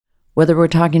Whether we're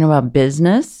talking about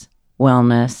business,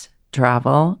 wellness,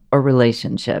 travel, or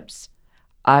relationships,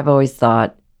 I've always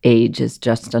thought age is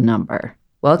just a number.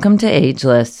 Welcome to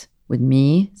Ageless with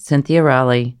me, Cynthia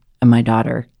Rowley, and my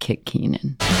daughter, Kit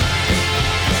Keenan.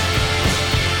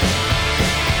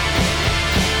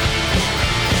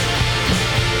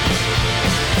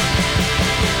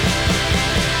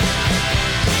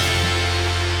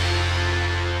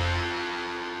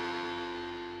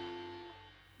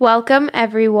 Welcome,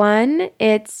 everyone.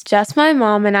 It's just my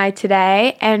mom and I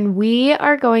today, and we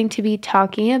are going to be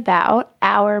talking about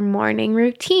our morning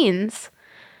routines.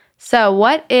 So,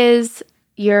 what is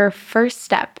your first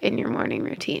step in your morning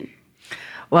routine?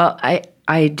 Well,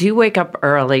 I do wake up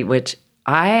early, which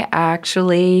I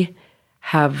actually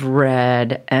have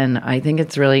read, and I think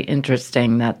it's really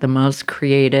interesting that the most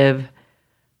creative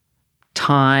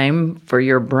time for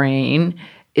your brain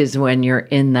is when you're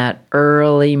in that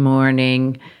early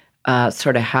morning,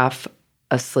 sort of half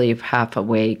asleep, half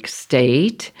awake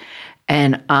state.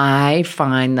 And I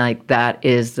find like that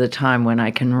is the time when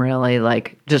I can really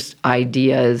just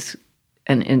ideas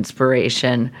and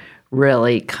inspiration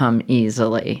really come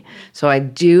easily. So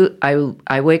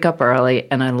I wake up early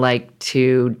and I like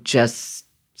to just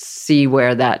see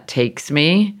where that takes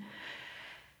me.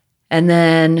 And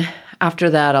then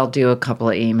after that, I'll do a couple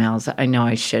of emails. I know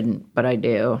I shouldn't, but I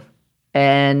do.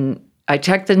 And I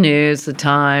check the news, the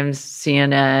Times,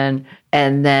 CNN,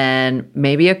 and then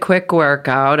maybe a quick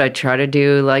workout. I try to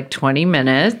do 20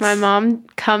 minutes. My mom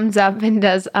comes up and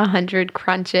does 100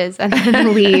 crunches and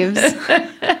then leaves.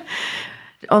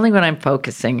 Only when I'm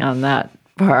focusing on that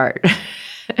part.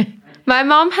 My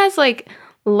mom has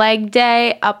leg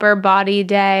day, upper body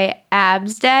day,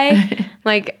 abs day,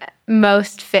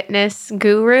 most fitness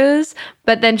gurus,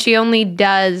 but then she only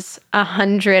does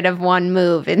 100 of one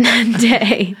move in that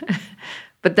day.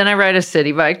 But then I ride a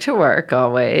city bike to work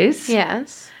always.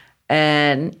 Yes.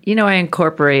 And, I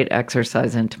incorporate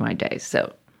exercise into my day.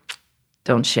 So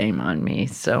don't shame on me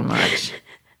so much.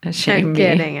 I'm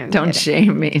kidding. Don't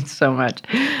shame me so much.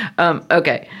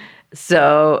 Okay.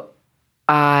 So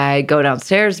I go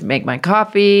downstairs, make my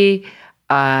coffee.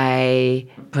 I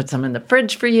put some in the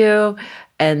fridge for you.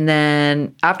 And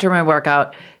then after my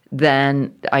workout,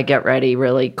 then I get ready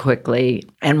really quickly.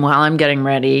 And while I'm getting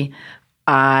ready,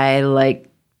 I like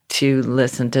to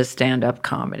listen to stand-up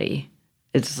comedy.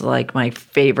 It's my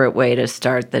favorite way to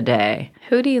start the day.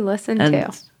 Who do you listen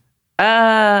to?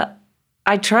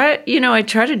 I try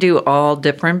to do all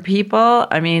different people.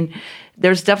 I mean,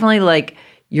 there's definitely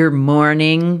your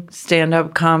morning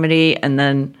stand-up comedy, and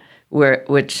then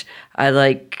which I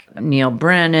like Neil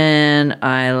Brennan.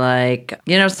 I like,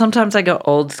 sometimes I go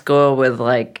old school with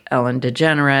Ellen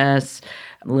DeGeneres,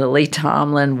 Lily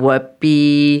Tomlin,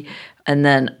 Whoopi. And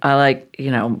then I like,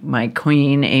 my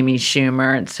queen, Amy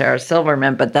Schumer and Sarah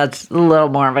Silverman, but that's a little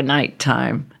more of a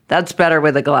nighttime. That's better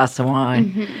with a glass of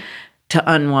wine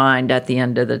to unwind at the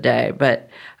end of the day. But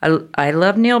I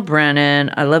love Neil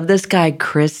Brennan. I love this guy,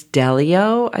 Chris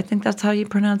D'Elia. I think that's how you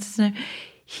pronounce his name.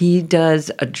 He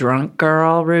does a drunk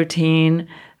girl routine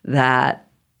that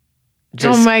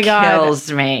just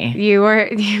kills me. You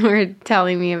were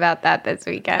telling me about that this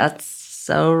weekend. That's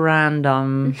so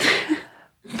random.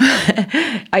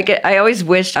 I always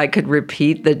wish I could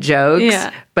repeat the jokes,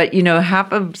 but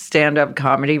half of stand-up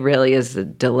comedy really is the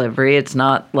delivery. It's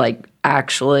not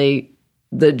actually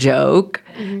the joke,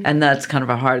 and that's kind of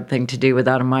a hard thing to do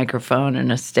without a microphone and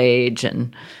a stage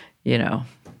and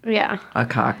a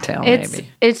cocktail maybe.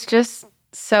 It's just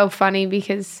so funny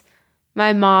because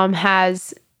my mom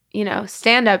has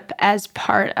stand-up as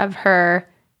part of her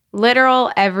literal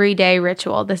everyday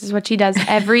ritual. This is what she does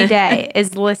every day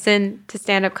is listen to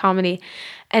stand-up comedy.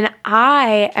 And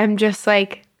I am just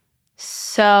I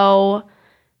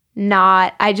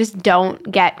just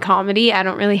don't get comedy. I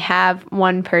don't really have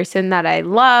one person that I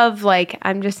love.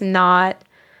 I'm just not,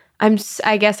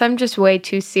 I guess I'm just way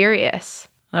too serious.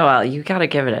 Oh, well, you got to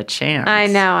give it a chance. I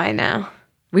know.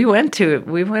 We went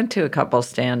to a couple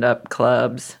stand-up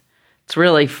clubs. It's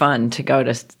really fun to go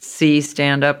to see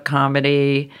stand-up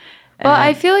comedy. Well,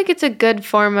 I feel like it's a good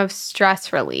form of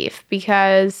stress relief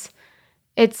because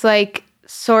it's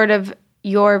sort of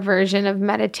your version of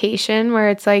meditation where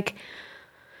it's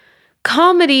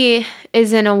comedy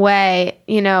is in a way,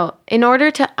 in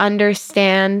order to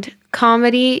understand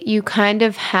comedy, you kind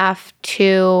of have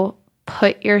to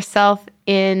put yourself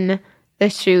in the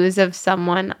shoes of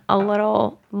someone a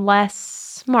little less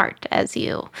smart as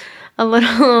you. A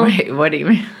little... Wait, what do you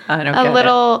mean? I don't get it. A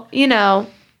little,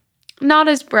 not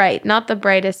as bright, not the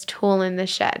brightest tool in the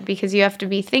shed, because you have to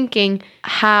be thinking,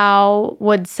 how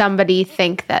would somebody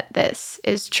think that this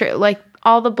is true?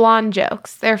 all the blonde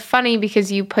jokes. They're funny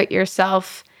because you put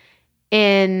yourself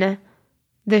in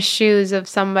the shoes of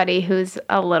somebody who's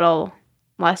a little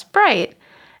less bright.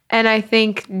 And I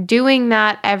think doing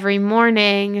that every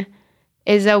morning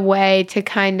is a way to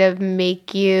kind of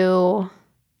make you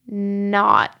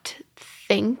not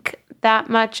think that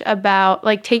much about,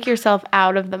 like, take yourself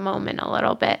out of the moment a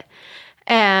little bit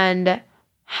and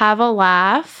have a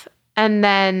laugh and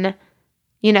then,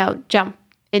 jump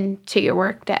into your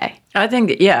work day. I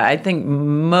think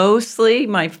mostly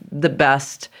the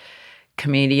best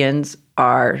comedians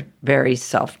are very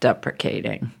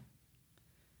self-deprecating.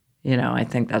 I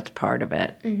think that's part of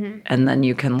it. Mm-hmm. And then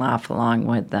you can laugh along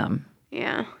with them.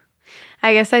 Yeah.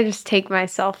 I guess I just take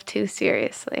myself too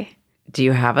seriously. Do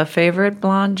you have a favorite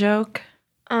blonde joke?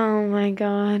 Oh my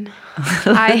God.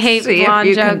 I hate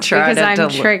blonde jokes because I'm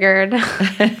triggered.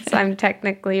 So I'm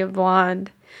technically a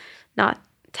blonde. Not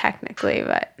technically,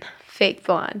 but fake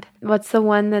blonde. What's the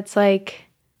one that's like...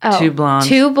 Oh,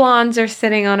 two blondes are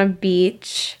sitting on a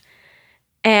beach,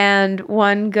 and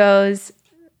one goes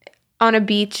on a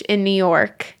beach in New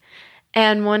York,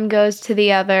 and one goes to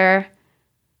the other,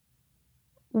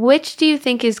 which do you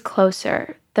think is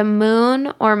closer, the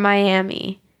moon or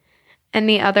Miami? And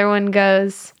the other one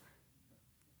goes,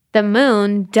 the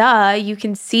moon, duh, you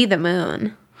can see the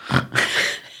moon.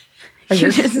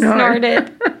 You just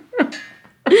snorted.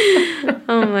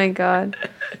 Oh my God.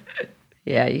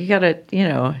 Yeah, you gotta,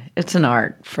 it's an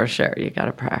art for sure. You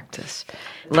gotta practice.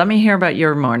 Let me hear about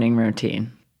your morning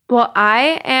routine. Well,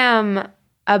 I am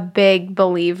a big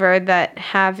believer that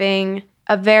having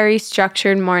a very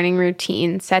structured morning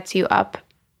routine sets you up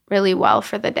really well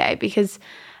for the day, because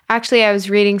actually I was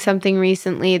reading something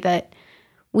recently that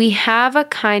we have a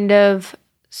kind of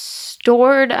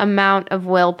stored amount of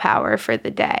willpower for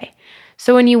the day.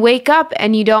 So when you wake up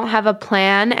and you don't have a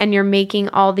plan and you're making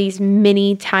all these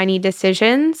mini tiny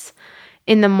decisions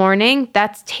in the morning,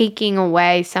 that's taking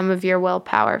away some of your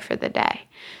willpower for the day.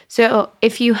 So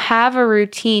if you have a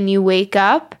routine, you wake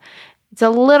up, it's a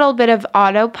little bit of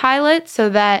autopilot so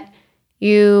that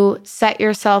you set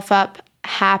yourself up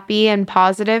happy and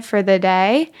positive for the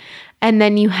day. And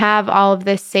then you have all of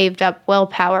this saved up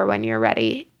willpower when you're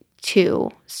ready to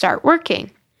start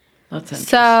working. That's interesting.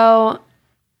 So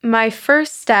my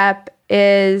first step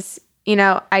is,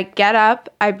 I get up,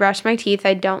 I brush my teeth,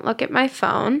 I don't look at my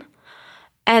phone,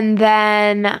 and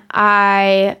then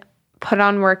I put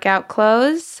on workout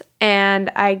clothes and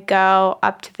I go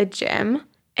up to the gym.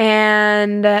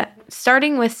 And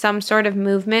starting with some sort of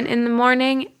movement in the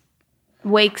morning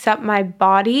wakes up my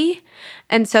body.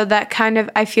 And so that kind of,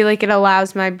 I feel like it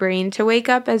allows my brain to wake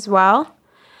up as well.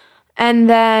 And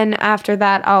then after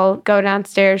that, I'll go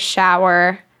downstairs,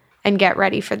 shower, and get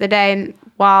ready for the day. And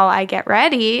while I get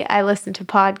ready, I listen to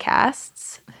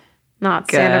podcasts, not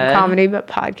stand-up comedy, but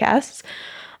podcasts.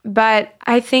 But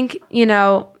I think,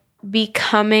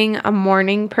 becoming a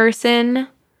morning person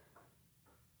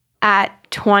at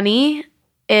 20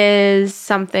 is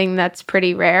something that's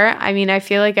pretty rare. I mean, I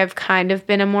feel like I've kind of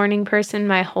been a morning person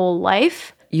my whole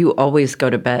life. You always go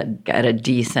to bed at a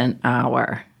decent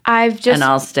hour. And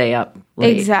I'll stay up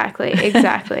late.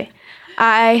 Exactly.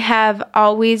 I have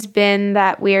always been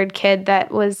that weird kid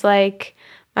that was like,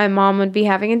 my mom would be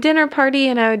having a dinner party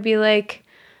and I would be like,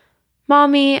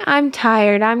 Mommy, I'm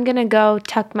tired. I'm going to go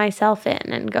tuck myself in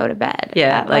and go to bed.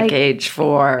 Yeah, like age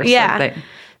 4 or something.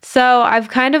 So I've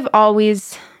kind of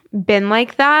always been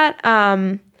like that.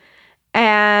 And,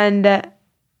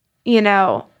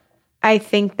 I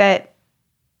think that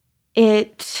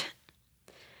it...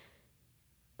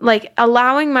 like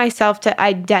allowing myself to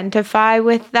identify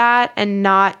with that and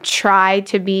not try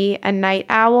to be a night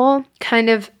owl kind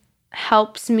of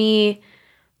helps me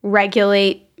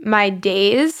regulate my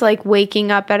days, like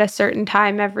waking up at a certain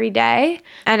time every day.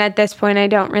 And at this point, I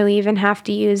don't really even have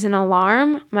to use an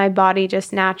alarm. My body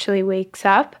just naturally wakes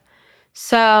up.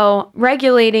 So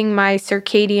regulating my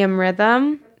circadian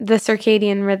rhythm, the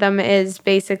circadian rhythm is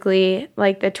basically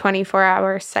like the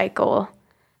 24-hour cycle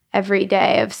every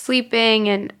day of sleeping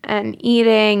and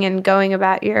eating and going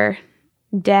about your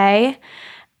day.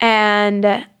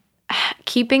 And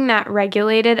keeping that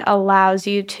regulated allows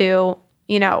you to,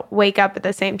 wake up at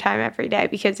the same time every day,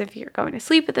 because if you're going to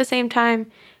sleep at the same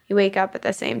time, you wake up at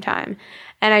the same time.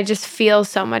 And I just feel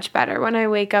so much better when I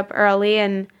wake up early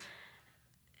and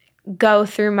go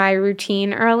through my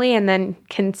routine early and then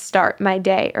can start my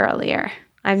day earlier.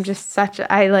 I'm just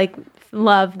I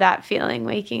love that feeling,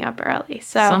 waking up early.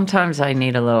 So sometimes I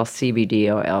need a little CBD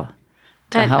oil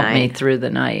to help me through the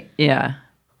night. Yeah.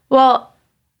 Well,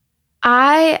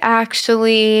 I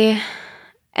actually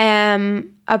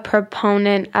am a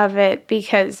proponent of it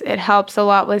because it helps a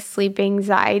lot with sleep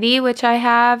anxiety, which I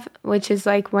have, which is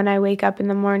like when I wake up in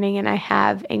the morning and I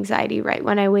have anxiety right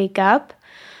when I wake up,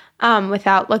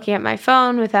 without looking at my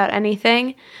phone, without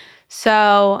anything.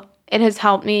 So it has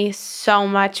helped me so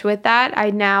much with that. I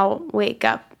now wake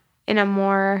up in a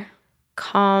more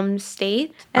calm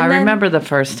state. I remember the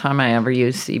first time I ever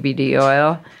used CBD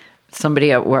oil.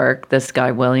 Somebody at work, this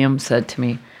guy William, said to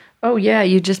me, "Oh yeah,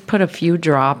 you just put a few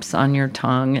drops on your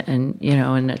tongue and,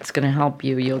 and it's going to help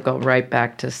you. You'll go right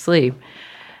back to sleep."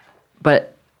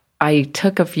 But I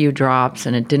took a few drops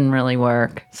and it didn't really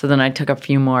work. So then I took a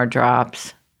few more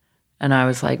drops and I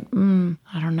was like,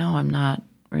 I don't know. I'm not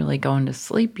really going to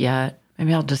sleep yet.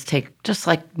 Maybe I'll just take just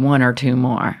like one or two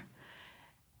more.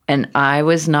 And I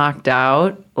was knocked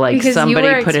out like because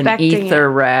somebody put an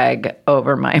ether rag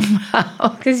over my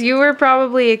mouth. Because you were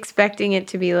probably expecting it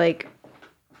to be like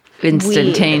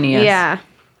instantaneous. Weed. Yeah.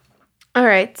 All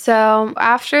right. So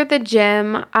after the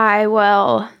gym, I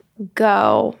will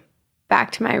go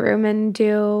back to my room and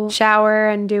shower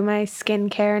and do my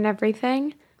skincare and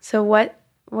everything. So what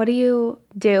do you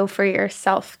do for your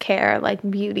self-care, like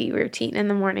beauty routine in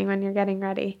the morning when you're getting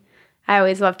ready? I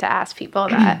always love to ask people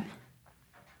that.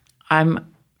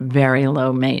 I'm very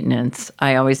low maintenance.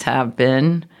 I always have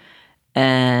been.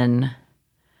 And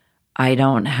I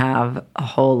don't have a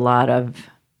whole lot of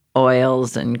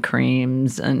oils and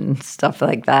creams and stuff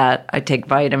like that. I take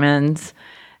vitamins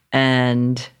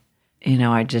and,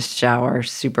 I just shower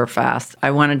super fast.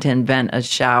 I wanted to invent a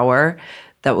shower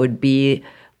that would be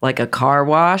like a car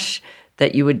wash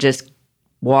that you would just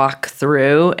walk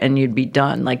through and you'd be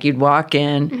done. Like you'd walk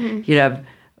in, you'd have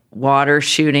water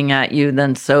shooting at you,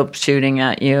 then soap shooting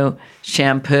at you,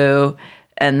 shampoo,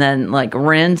 and then like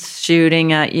rinse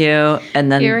shooting at you,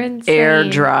 and then air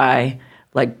dry,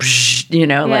 like,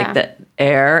 like the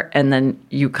air, and then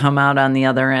you come out on the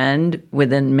other end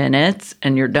within minutes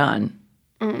and you're done.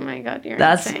 Oh my God, you're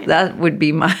insane. That would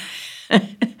be my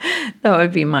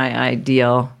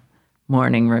ideal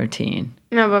morning routine.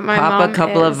 No, but my mom Pop a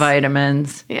couple of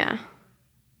vitamins. Yeah.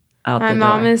 My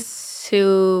mom is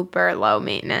super low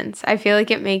maintenance. I feel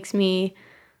like it makes me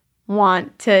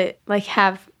want to like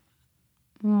have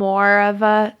more of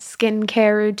a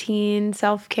skincare routine,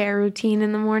 self-care routine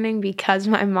in the morning because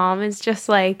my mom is just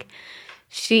like,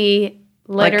 she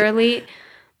literally,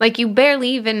 like you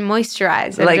barely even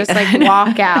moisturize and just like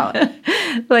walk out.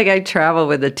 Like I travel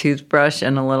with a toothbrush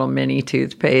and a little mini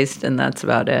toothpaste and that's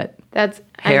about it. That's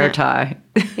hair tie.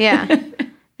 Yeah.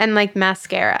 And like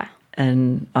mascara.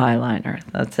 And eyeliner.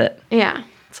 That's it. Yeah.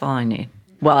 That's all I need.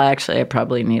 Well, actually, I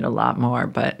probably need a lot more,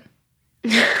 but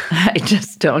I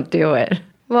just don't do it.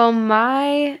 Well,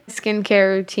 my skincare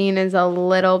routine is a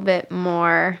little bit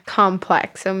more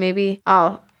complex, so maybe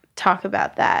I'll talk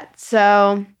about that.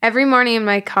 So every morning in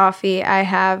my coffee, I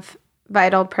have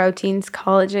Vital Proteins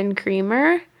Collagen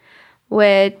Creamer,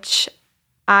 which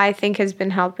I think has been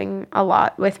helping a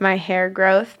lot with my hair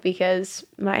growth because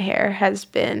my hair has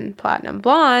been platinum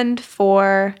blonde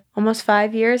for almost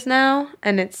 5 years now,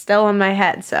 and it's still on my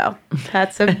head. So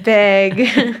that's a big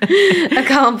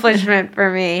accomplishment for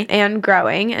me, and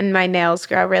growing, and my nails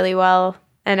grow really well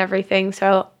and everything.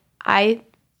 So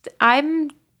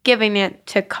I'm giving it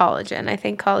to collagen. I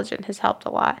think collagen has helped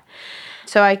a lot.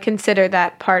 So I consider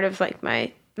that part of like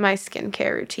my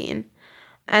skincare routine.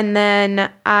 And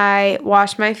then I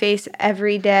wash my face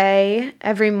every day,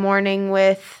 every morning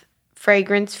with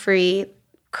fragrance-free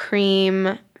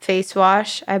cream face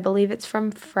wash. I believe it's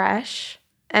from Fresh.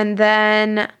 And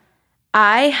then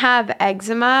I have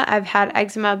eczema. I've had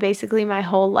eczema basically my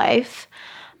whole life.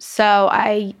 So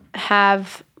I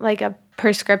have like a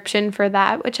prescription for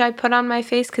that, which I put on my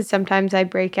face because sometimes I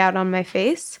break out on my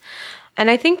face. And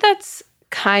I think that's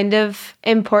kind of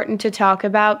important to talk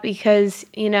about because,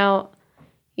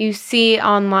 you see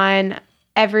online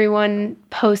everyone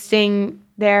posting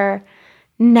their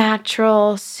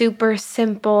natural, super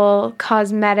simple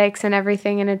cosmetics and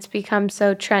everything, and it's become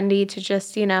so trendy to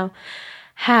just,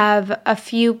 have a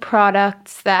few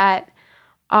products that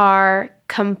are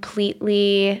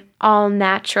completely all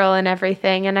natural and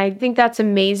everything. And I think that's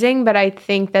amazing, but I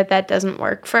think that doesn't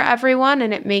work for everyone,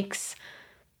 and it makes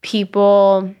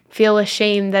people feel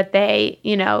ashamed that they,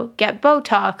 get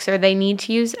Botox or they need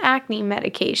to use acne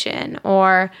medication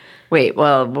or... Wait,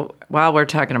 well, while we're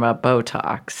talking about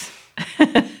Botox,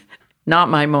 not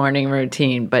my morning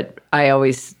routine, but I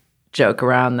always joke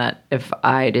around that if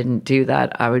I didn't do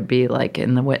that, I would be like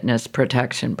in the witness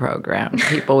protection program.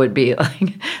 People would be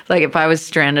like if I was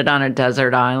stranded on a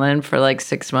desert island for like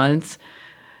 6 months,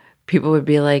 people would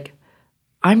be like,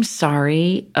 "I'm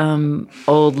sorry,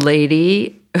 old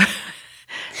lady.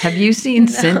 Have you seen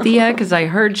Cynthia? Because I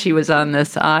heard she was on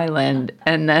this island,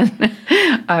 and then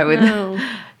I would,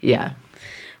 yeah.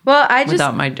 Well,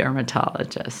 without my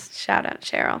dermatologist. Shout out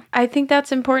Cheryl. I think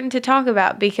that's important to talk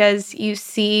about because you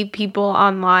see people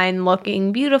online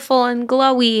looking beautiful and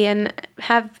glowy and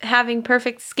having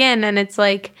perfect skin, and it's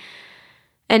like,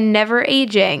 and never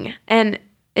aging. And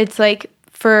it's like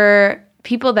for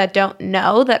people that don't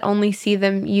know, that only see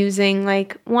them using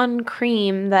like one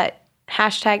cream that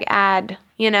 #ad,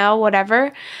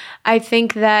 whatever. I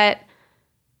think that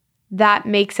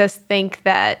makes us think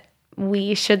that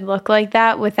we should look like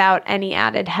that without any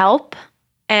added help.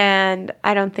 And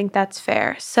I don't think that's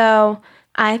fair. So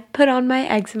I put on my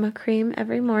eczema cream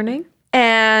every morning,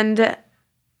 and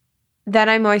then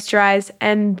I moisturize,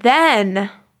 and then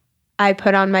I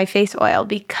put on my face oil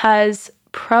because,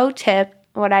 pro tip,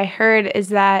 what I heard is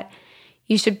that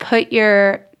you should put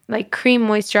your like cream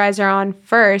moisturizer on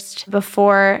first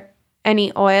before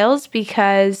any oils,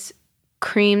 because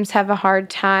creams have a hard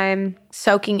time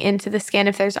soaking into the skin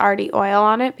if there's already oil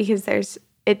on it, because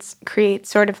it creates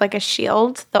sort of like a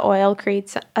shield. The oil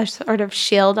creates a sort of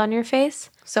shield on your face.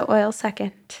 So oil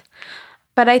second.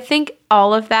 But I think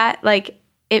all of that, like,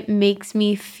 it makes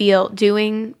me feel,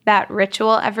 doing that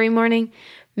ritual every morning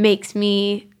makes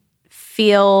me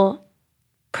feel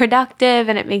productive,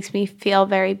 and it makes me feel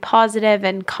very positive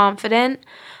and confident.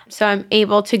 So I'm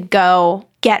able to go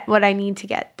get what I need to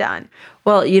get done.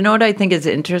 Well, you know what I think is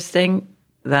interesting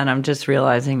that I'm just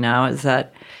realizing now is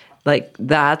that, like,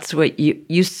 that's what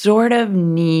you sort of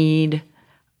need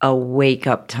a wake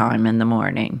up time in the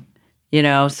morning,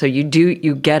 so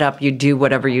you get up, you do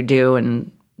whatever you do,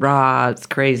 and it's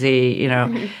crazy,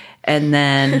 and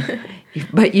then,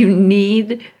 but you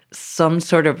need some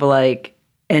sort of like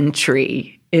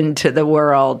entry into the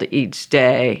world each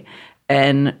day.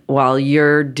 And while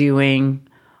you're doing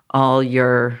all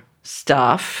your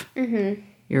stuff,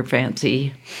 your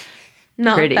fancy,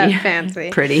 not pretty, that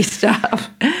fancy, pretty stuff,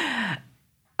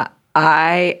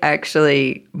 I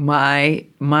actually, my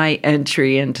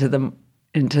entry into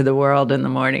the world in the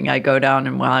morning, I go down,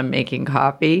 and while I'm making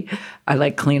coffee, I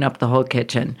like clean up the whole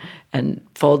kitchen and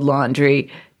fold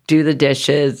laundry, do the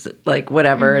dishes, like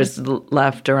whatever is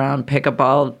left around, pick up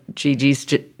all Gigi's,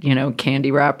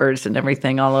 candy wrappers and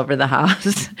everything all over the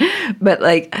house. But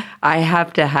like, I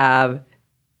have to have,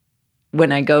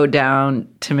 when I go down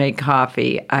to make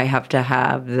coffee, I have to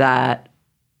have that,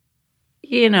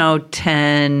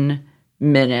 10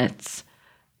 minutes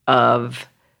of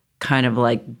kind of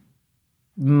like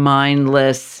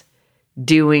mindless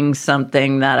doing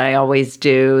something that I always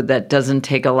do that doesn't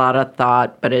take a lot of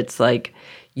thought, but it's like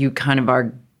you kind of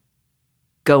are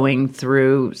going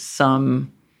through some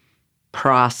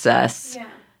process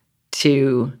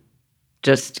to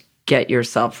just get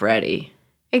yourself ready.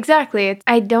 Exactly.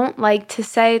 I don't like to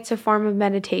say it's a form of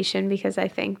meditation because I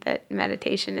think that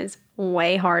meditation is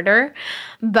way harder,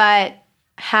 but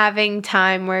having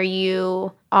time where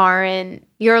you're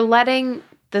letting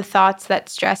the thoughts that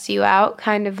stress you out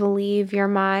kind of leave your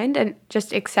mind, and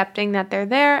just accepting that they're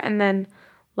there, and then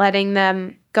letting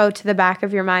them go to the back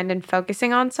of your mind and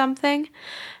focusing on something.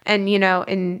 And,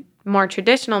 in more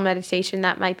traditional meditation,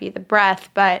 that might be the breath.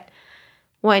 But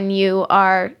when you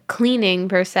are cleaning,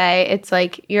 per se, it's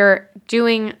like you're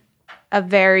doing a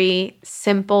very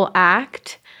simple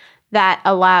act that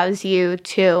allows you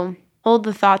to hold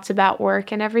the thoughts about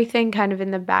work and everything kind of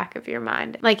in the back of your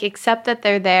mind. Like, accept that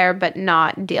they're there, but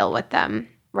not deal with them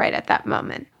right at that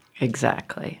moment.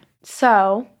 Exactly.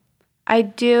 So I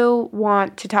do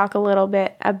want to talk a little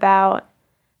bit about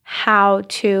how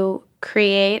to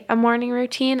create a morning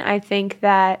routine. I think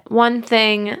that one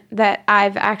thing that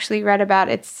I've actually read about,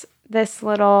 it's this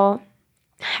little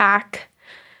hack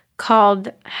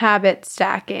called habit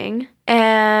stacking.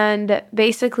 And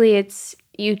basically it's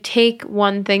you take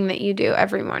one thing that you do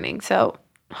every morning. So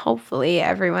hopefully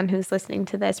everyone who's listening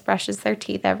to this brushes their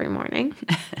teeth every morning.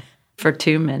 For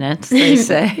 2 minutes, they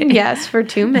say. Yes, for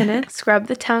 2 minutes. Scrub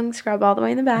the tongue, scrub all the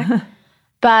way in the back.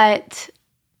 But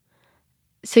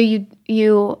so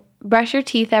you brush your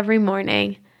teeth every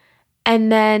morning,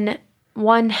 and then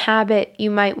one habit you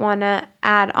might want to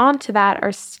add on to that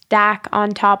or stack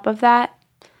on top of that,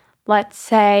 let's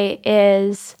say,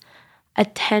 is a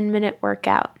 10-minute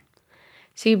workout.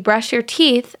 So you brush your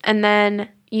teeth, and then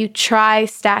you try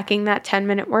stacking that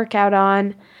 10-minute workout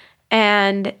on.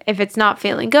 And if it's not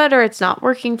feeling good or it's not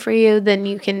working for you, then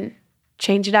you can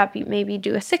change it up. You maybe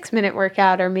do a 6-minute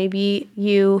workout, or maybe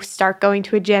you start going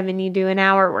to a gym and you do an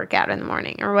hour workout in the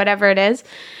morning, or whatever it is.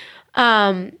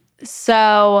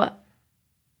 So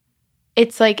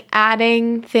it's like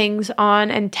adding things on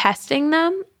and testing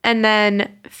them and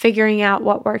then figuring out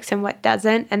what works and what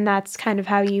doesn't. And that's kind of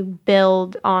how you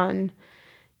build on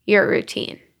your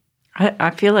routine.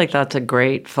 I feel like that's a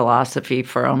great philosophy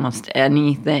for almost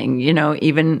anything,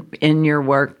 even in your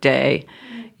work day.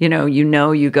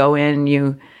 You go in,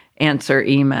 you answer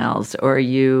emails, or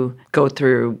you go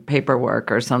through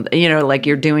paperwork or something, like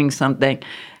you're doing something.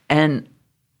 And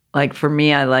like for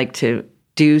me, I like to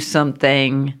do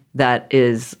something that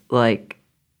is like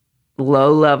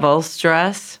low level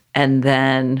stress and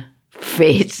then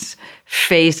face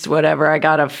whatever I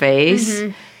gotta face,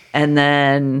 and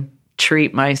then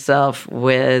treat myself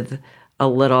with a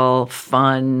little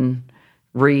fun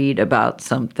read about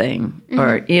something.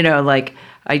 Or like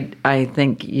I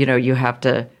think you have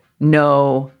to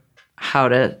know how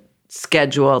to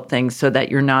schedule things so that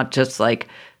you're not just like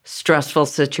stressful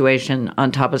situation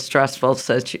on top of stressful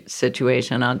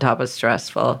situation on top of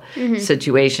stressful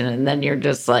situation, and then you're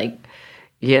just like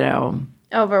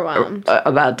overwhelmed,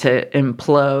 about to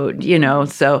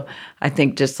implode. So I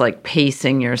think just like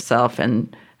pacing yourself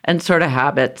and sort of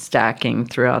habit stacking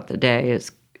throughout the day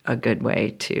is a good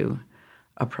way to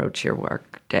approach your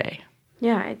work day.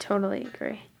 Yeah, I totally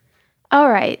agree. All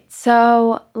right,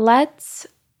 so let's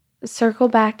circle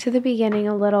back to the beginning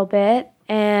a little bit.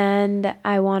 And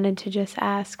I wanted to just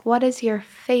ask, what is your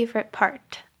favorite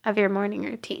part of your morning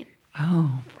routine?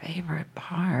 Oh, favorite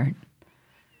part.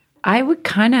 I would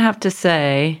kind of have to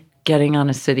say getting on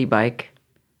a city bike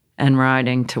and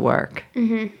riding to work.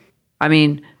 I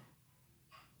mean,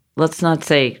 let's not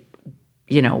say,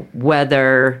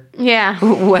 weather. Yeah.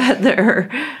 Weather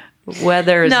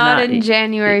is not in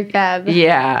January, Feb.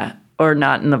 Yeah, or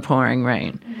not in the pouring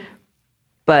rain.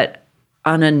 But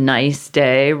on a nice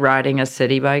day, riding a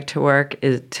city bike to work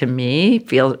makes me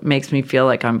feel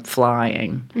like I'm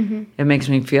flying. It makes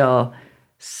me feel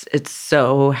it's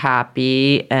so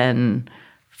happy and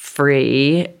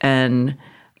free, and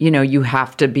you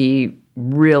have to be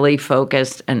really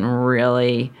focused and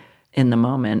really in the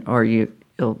moment, or you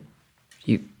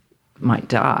might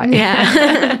die.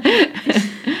 Yeah.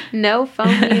 No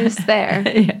phone use there.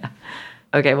 Yeah.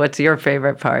 Okay, what's your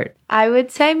favorite part? I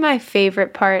would say my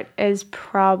favorite part is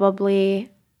probably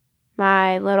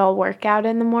my little workout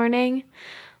in the morning.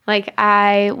 Like,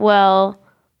 I will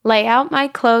lay out my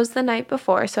clothes the night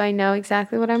before, so I know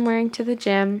exactly what I'm wearing to the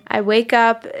gym. I wake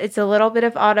up, it's a little bit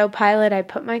of autopilot. I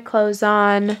put my clothes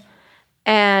on,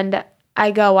 and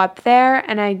I go up there,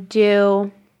 and I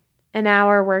do an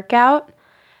hour workout.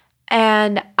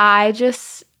 And I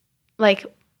just, like,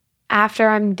 after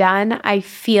I'm done, I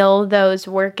feel those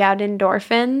workout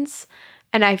endorphins,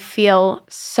 and I feel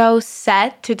so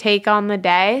set to take on the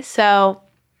day. So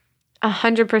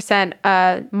 100%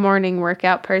 a morning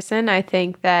workout person. I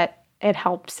think that it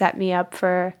helps set me up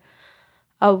for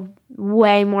a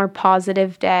way more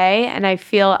positive day. And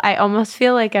I almost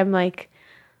feel like I'm like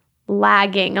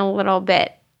lagging a little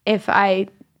bit if I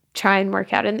try and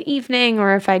work out in the evening,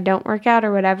 or if I don't work out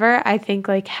or whatever. I think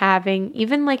like having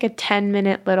even like a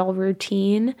 10-minute little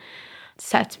routine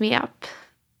sets me up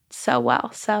so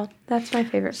well. So that's my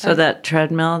favorite part. So that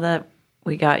treadmill that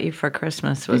we got you for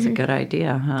Christmas was a good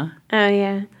idea, huh? Oh,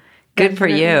 yeah. Good for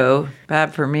you.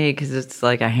 Bad for me because it's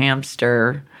like a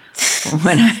hamster.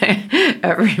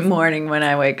 Every morning when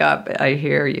I wake up, I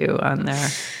hear you on there.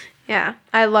 Yeah.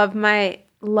 I love my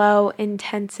low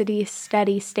intensity,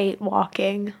 steady state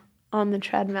walking on the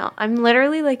treadmill. I'm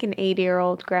literally like an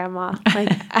 80-year-old grandma. Like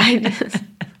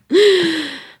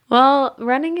well,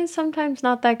 running is sometimes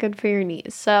not that good for your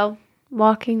knees. So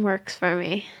walking works for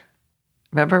me.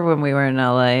 Remember when we were in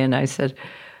LA and I said,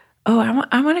 oh,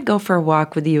 I want to go for a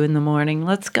walk with you in the morning.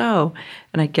 Let's go.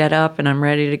 And I get up and I'm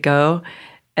ready to go.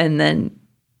 And then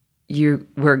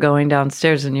we're going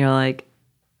downstairs and you're like,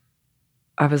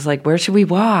 I was like, where should we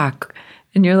walk?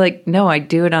 And you're like, no, I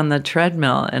do it on the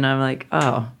treadmill. And I'm like,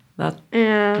 oh, that's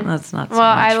not so much fun. Well,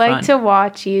 I like to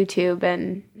watch YouTube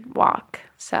and walk.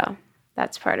 So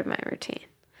that's part of my routine.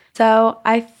 So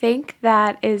I think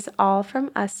that is all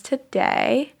from us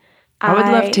today. I would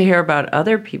love to hear about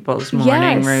other people's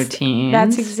morning routines.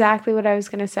 That's exactly what I was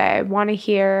going to say. I want to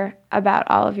hear about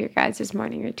all of your guys'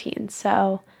 morning routines.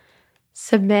 So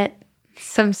submit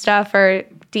some stuff or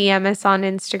DM us on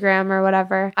Instagram or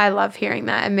whatever. I love hearing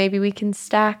that. And maybe we can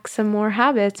stack some more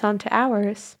habits onto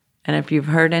ours. And if you've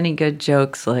heard any good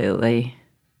jokes lately,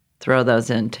 throw those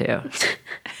in too.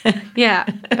 Yeah.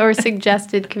 Or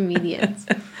suggested comedians.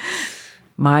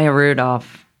 Maya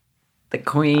Rudolph, the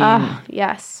queen. Oh,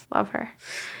 yes. Love her.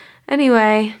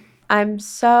 Anyway, I'm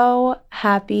so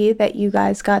happy that you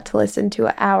guys got to listen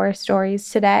to our stories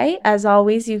today. As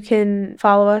always, you can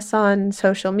follow us on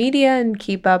social media and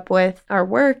keep up with our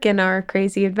work and our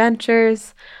crazy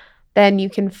adventures. Then you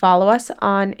can follow us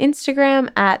on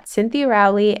Instagram at Cynthia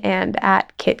Rowley and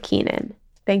at Kit Keenan.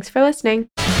 Thanks for listening.